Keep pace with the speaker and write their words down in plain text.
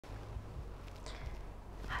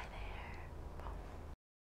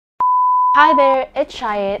Hi there, it's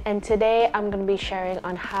Cheyenne, and today I'm going to be sharing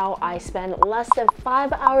on how I spend less than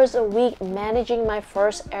 5 hours a week managing my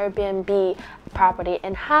first Airbnb property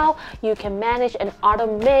and how you can manage and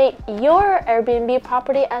automate your Airbnb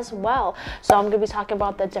property as well. So I'm going to be talking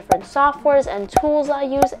about the different softwares and tools I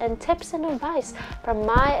use and tips and advice from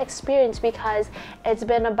my experience, because it's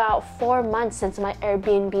been about 4 months since my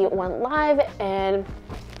Airbnb went live and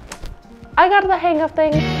I got the hang of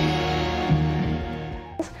things.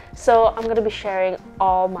 So I'm going to be sharing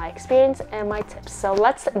all my experience and my tips. So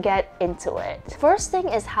let's get into it. First thing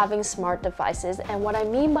is having smart devices, and what I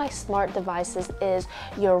mean by smart devices is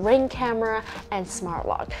your Ring camera and smart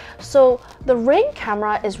lock. So the Ring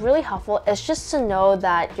camera is really helpful. It's just to know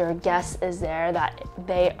that your guest is there, that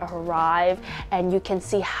they arrive, and you can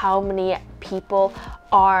see how many people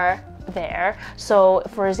are there. So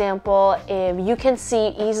for example, if you can see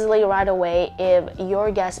easily right away if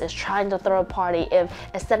your guest is trying to throw a party, if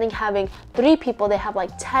instead of having 3 people they have like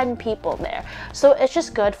 10 people there. So it's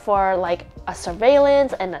just good for like a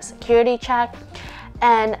surveillance and a security check.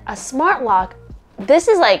 And a smart lock, this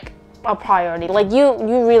is like a priority. Like you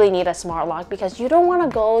really need a smart lock, because you don't want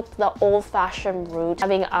to go the old-fashioned route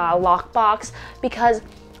having a lockbox, because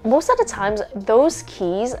most of the times those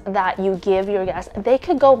keys that you give your guests, they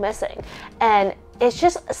could go missing, and it's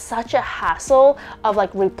just such a hassle of like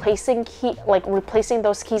replacing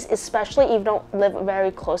those keys, especially if you don't live very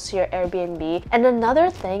close to your Airbnb. And another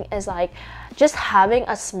thing is like just having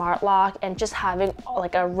a smart lock and just having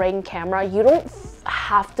like a Ring camera, you don't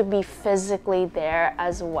have to be physically there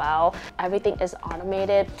as well. Everything is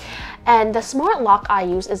automated. And the smart lock I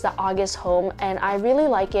use is the August Home, and I really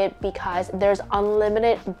like it because there's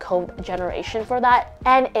unlimited code generation for that,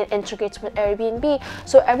 and it integrates with Airbnb.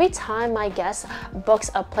 So every time my guest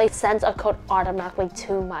books a place, sends a code automatically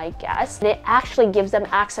to my guests, and it actually gives them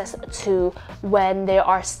access to when they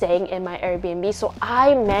are staying in my Airbnb. So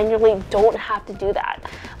I manually don't have to do that.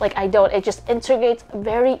 Like I don't, it just integrates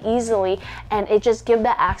very easily, and it just gives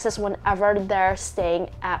the access whenever they're staying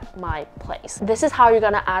at my place. This is how you're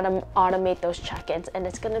gonna automate those check-ins, and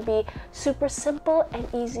it's gonna be super simple and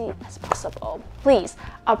easy as possible. Please,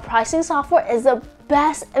 a pricing software is the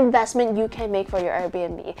best investment you can make for your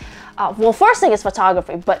Airbnb. Well, first thing is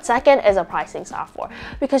photography, but second is a pricing software,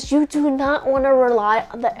 because you do not want to rely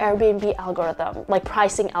on the Airbnb algorithm, like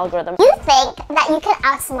pricing algorithm. You think that you can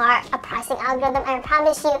outsmart a pricing algorithm, and I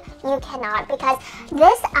promise you, you cannot, because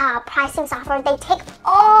this pricing software, they take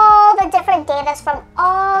all the different data from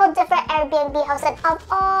all different Airbnb hosts and of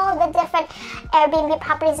all the different Airbnb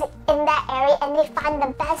properties in that area, and they find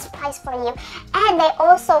the best price for you. And they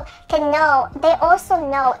also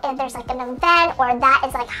know if there's like an event or that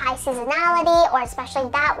is like high seasonality, or especially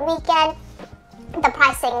that weekend, the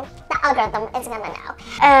pricing, the algorithm is gonna know.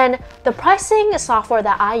 And the pricing software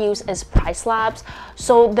that I use is PriceLabs.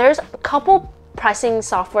 So there's a couple pricing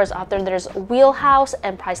softwares out there. There's Wheelhouse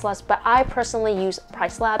and PriceLabs, but I personally use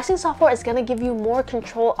PriceLabs. Pricing software is going to give you more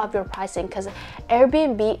control of your pricing, because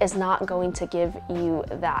Airbnb is not going to give you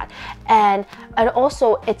that. And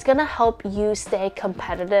also it's going to help you stay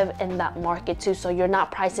competitive in that market too. So you're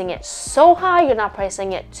not pricing it so high, you're not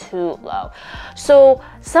pricing it too low. So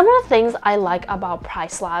some of the things I like about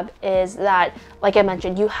PriceLab is that, like I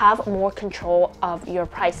mentioned, you have more control of your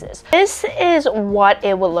prices. This is what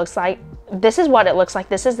it would look like. This is what it looks like.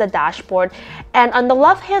 This is the dashboard, and on the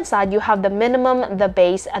left hand side you have the minimum, the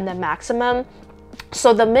base, and the maximum.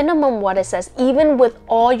 So the minimum, what it says, even with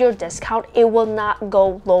all your discount, it will not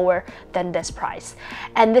go lower than this price.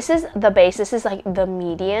 And this is the base, this is like the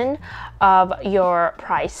median of your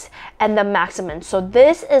price, and the maximum, so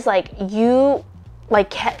this is like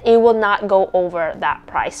it will not go over that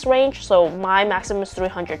price range. So my maximum is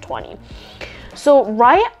 320. So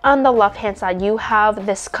right on the left hand side you have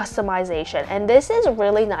this customization, and this is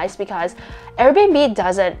really nice because Airbnb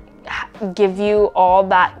doesn't give you all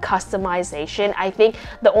that customization. I think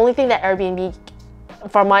the only thing that Airbnb,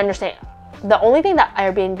 from my understanding, the only thing that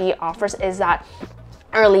Airbnb offers is that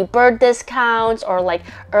early bird discounts or like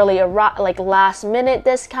last minute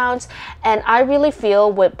discounts. And I really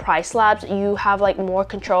feel with PriceLabs you have like more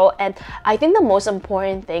control, and I think the most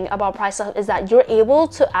important thing about PriceLabs is that you're able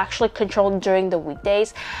to actually control during the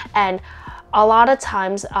weekdays. And a lot of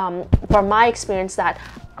times from my experience, that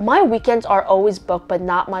my weekends are always booked but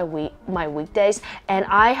not my weekdays, and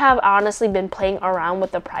I have honestly been playing around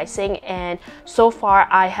with the pricing, and so far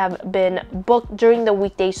I have been booked during the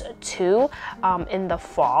weekdays too, in the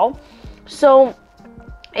fall. So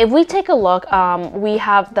if we take a look, we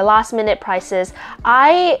have the last minute prices.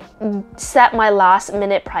 I set my last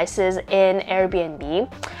minute prices in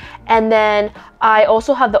Airbnb, And then I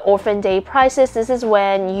also have the orphan day prices. This is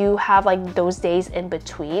when you have like those days in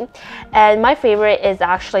between. And my favorite is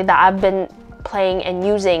actually that I've been playing and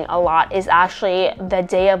using a lot is actually the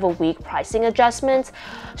day of a week pricing adjustments.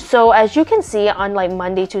 So as you can see on like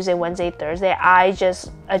Monday, Tuesday, Wednesday, Thursday, I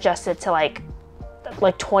just adjusted to like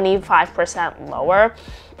 25% lower.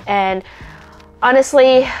 And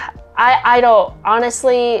honestly, I don't,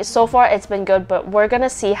 honestly, so far it's been good, but we're gonna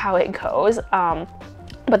see how it goes.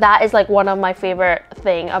 But that is like one of my favorite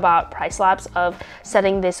thing about Price Labs of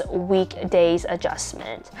setting this weekdays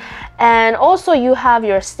adjustment. And also you have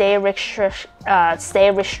your stay restriction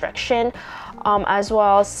as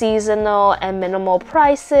well, seasonal and minimal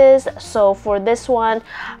prices. So for this one,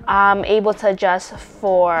 I'm able to adjust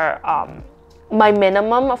for my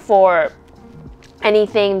minimum for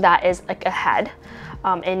anything that is like ahead.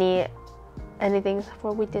 Anything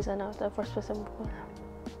for weekdays and after for specific.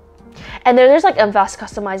 And there's like advanced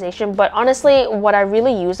customization, but honestly what I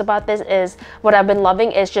really use about this is what I've been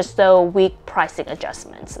loving is just the week pricing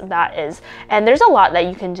adjustments. That is, and there's a lot that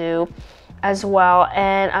you can do as well.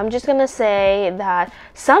 And I'm just gonna say that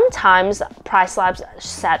sometimes Price Labs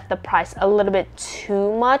set the price a little bit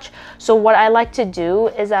too much. So what I like to do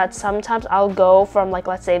is that sometimes I'll go from like,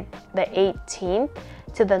 let's say the 18th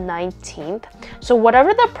to the 19th. So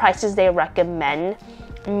whatever the prices they recommend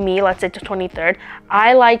me, let's say to 23rd,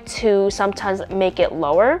 I like to sometimes make it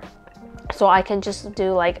lower. So I can just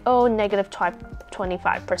do like, oh, negative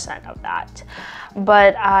 25% of that.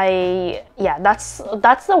 But yeah, that's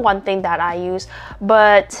the one thing that I use.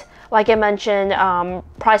 But like I mentioned,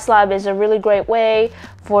 Price Lab is a really great way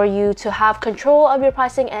for you to have control of your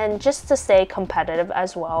pricing and just to stay competitive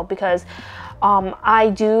as well, because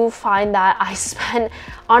I do find that I spend,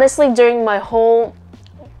 honestly, during my whole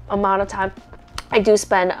amount of time, I do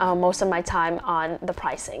spend most of my time on the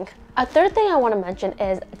pricing. A third thing I want to mention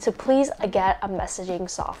is to please get a messaging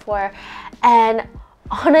software. And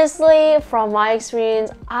honestly, from my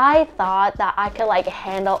experience, I thought that I could like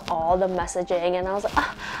handle all the messaging, and I was like,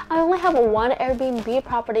 oh, I only have one Airbnb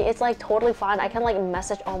property. It's like totally fine. I can like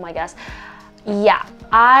message all my guests. Yeah,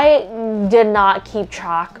 I did not keep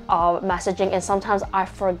track of messaging, and sometimes I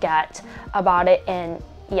forget about it. And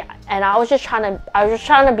yeah, and I was just trying to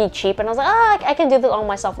be cheap, and I was like, oh, I can do this all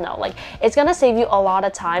myself. No, like it's gonna save you a lot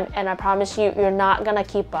of time, and I promise you, you're not gonna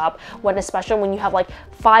keep up when, especially when you have like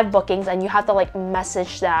 5 bookings and you have to like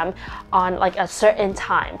message them on like a certain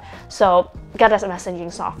time. So get a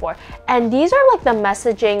messaging software, and these are like the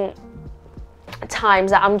messaging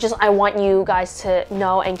times that I want you guys to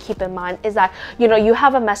know and keep in mind is that, you know, you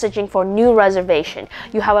have a messaging for new reservation,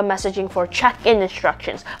 you have a messaging for check-in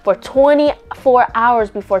instructions for 24 hours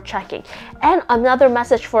before checking, and another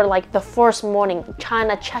message for like the first morning,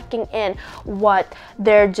 China checking in what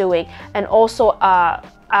they're doing, and also a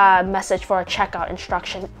message for a checkout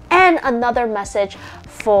instruction, and another message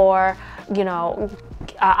for, you know,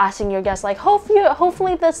 asking your guests like,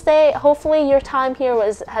 hopefully your time here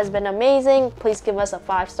has been amazing, please give us a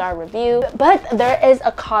 5-star review. But there is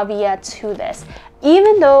a caveat to this.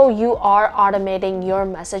 Even though you are automating your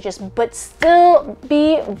messages, but still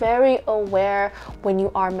be very aware when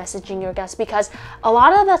you are messaging your guests, because a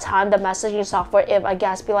lot of the time the messaging software, if a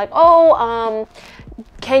guest be like, oh,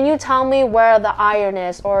 can you tell me where the iron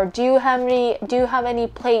is, or do you have any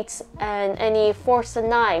plates and any forks and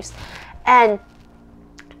knives, and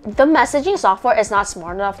the messaging software is not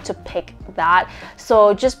smart enough to pick that.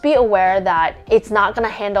 So just be aware that it's not gonna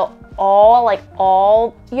handle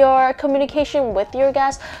all your communication with your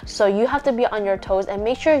guests. So you have to be on your toes and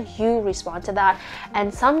make sure you respond to that.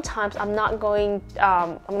 And sometimes I'm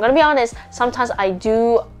gonna be honest, sometimes I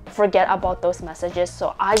do forget about those messages.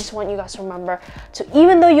 So I just want you guys to remember to,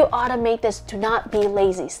 even though you automate this, do not be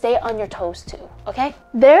lazy. Stay on your toes too, okay?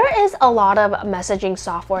 There is a lot of messaging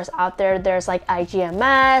softwares out there. There's like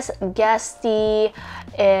IGMS, Guesty.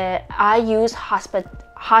 I use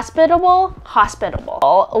Hospitable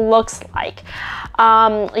looks like.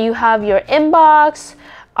 You have your inbox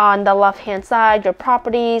on the left hand side, your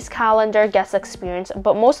properties, calendar, guest experience,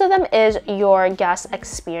 but most of them is your guest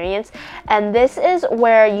experience. And this is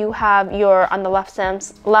where you have your, on the left hand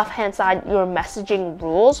side, your messaging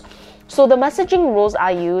rules. So the messaging rules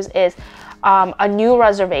I use is a new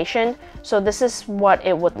reservation. So this is what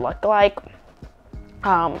it would look like.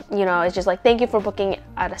 You know, it's just like, thank you for booking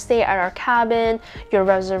at a stay at our cabin. Your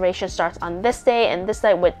reservation starts on this day and this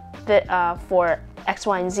night with for X,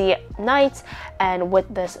 Y, and Z nights, and with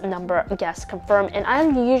this number of guests confirmed. And I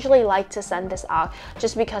usually like to send this out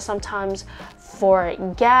just because sometimes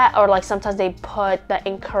sometimes they put the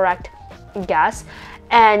incorrect guests,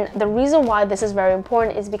 And the reason why this is very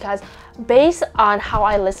important is because based on how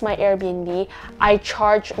I list my Airbnb, I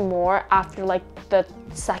charge more after like the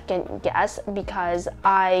second guest, because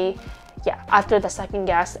after the second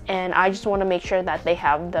guest, and I just want to make sure that they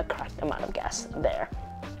have the correct amount of guests there.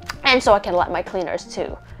 And so I can let my cleaners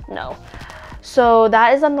too know. So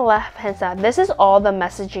that is on the left hand side. This is all the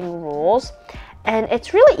messaging rules, and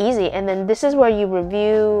it's really easy. And then this is where you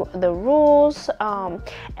review the rules.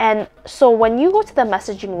 And so when you go to the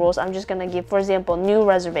messaging rules, I'm just gonna give, for example, new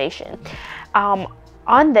reservation.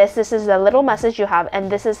 On this is the little message you have,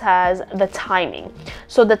 and this has the timing.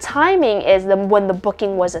 So the timing is when the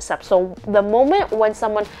booking was accepted. So the moment when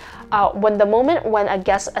someone when a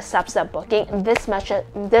guest accepts that booking, this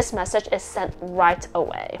message is sent right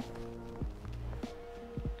away.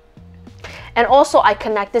 And also I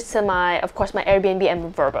connect this to of course, my Airbnb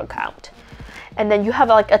and Vrbo account. And then you have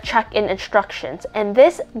like a check-in instructions, and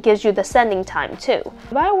this gives you the sending time too.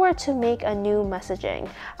 If I were to make a new messaging,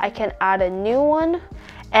 I can add a new one.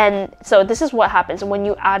 And so this is what happens when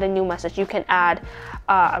you add a new message. You can add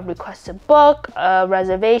a request to book, a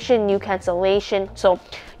reservation, new cancellation. So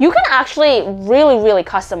you can actually really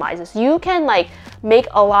customize this. You can like make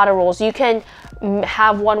a lot of rules. You can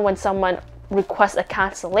have one when someone requests a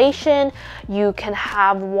cancellation. You can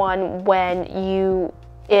have one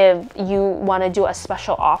if you want to do a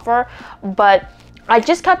special offer, but I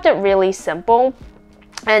just kept it really simple.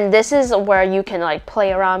 And this is where you can like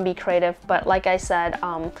play around, be creative. But like I said,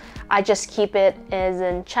 I just keep it as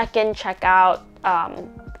in check-in, check-out,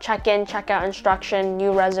 check-in, check-out instruction,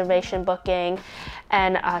 new reservation booking,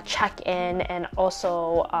 and check-in, and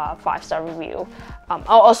also 5-star review.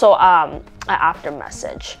 Also an after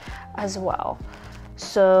message as well.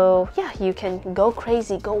 So yeah, you can go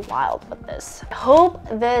crazy, go wild with this. I hope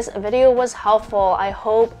this video was helpful. I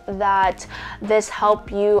hope that this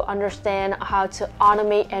helped you understand how to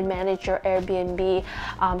automate and manage your Airbnb.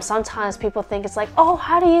 Sometimes people think it's like, oh,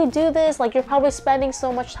 how do you do this? Like, you're probably spending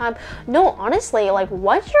so much time. No, honestly, like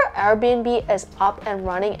once your Airbnb is up and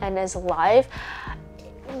running and is live,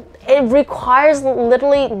 it requires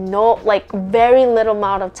literally very little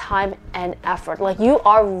amount of time and effort. Like, you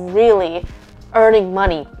are really earning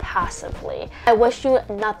money passively. I wish you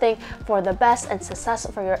nothing for the best and success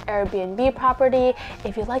for your Airbnb property.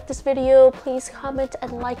 If you like this video, please comment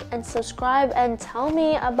and like and subscribe, and tell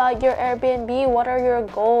me about your Airbnb. What are your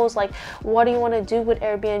goals? Like, what do you want to do with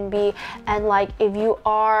Airbnb? And like, if you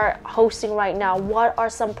are hosting right now, what are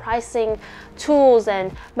some pricing tools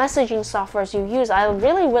and messaging softwares you use? I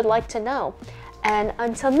really would like to know. And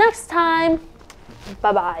until next time,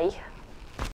 bye bye.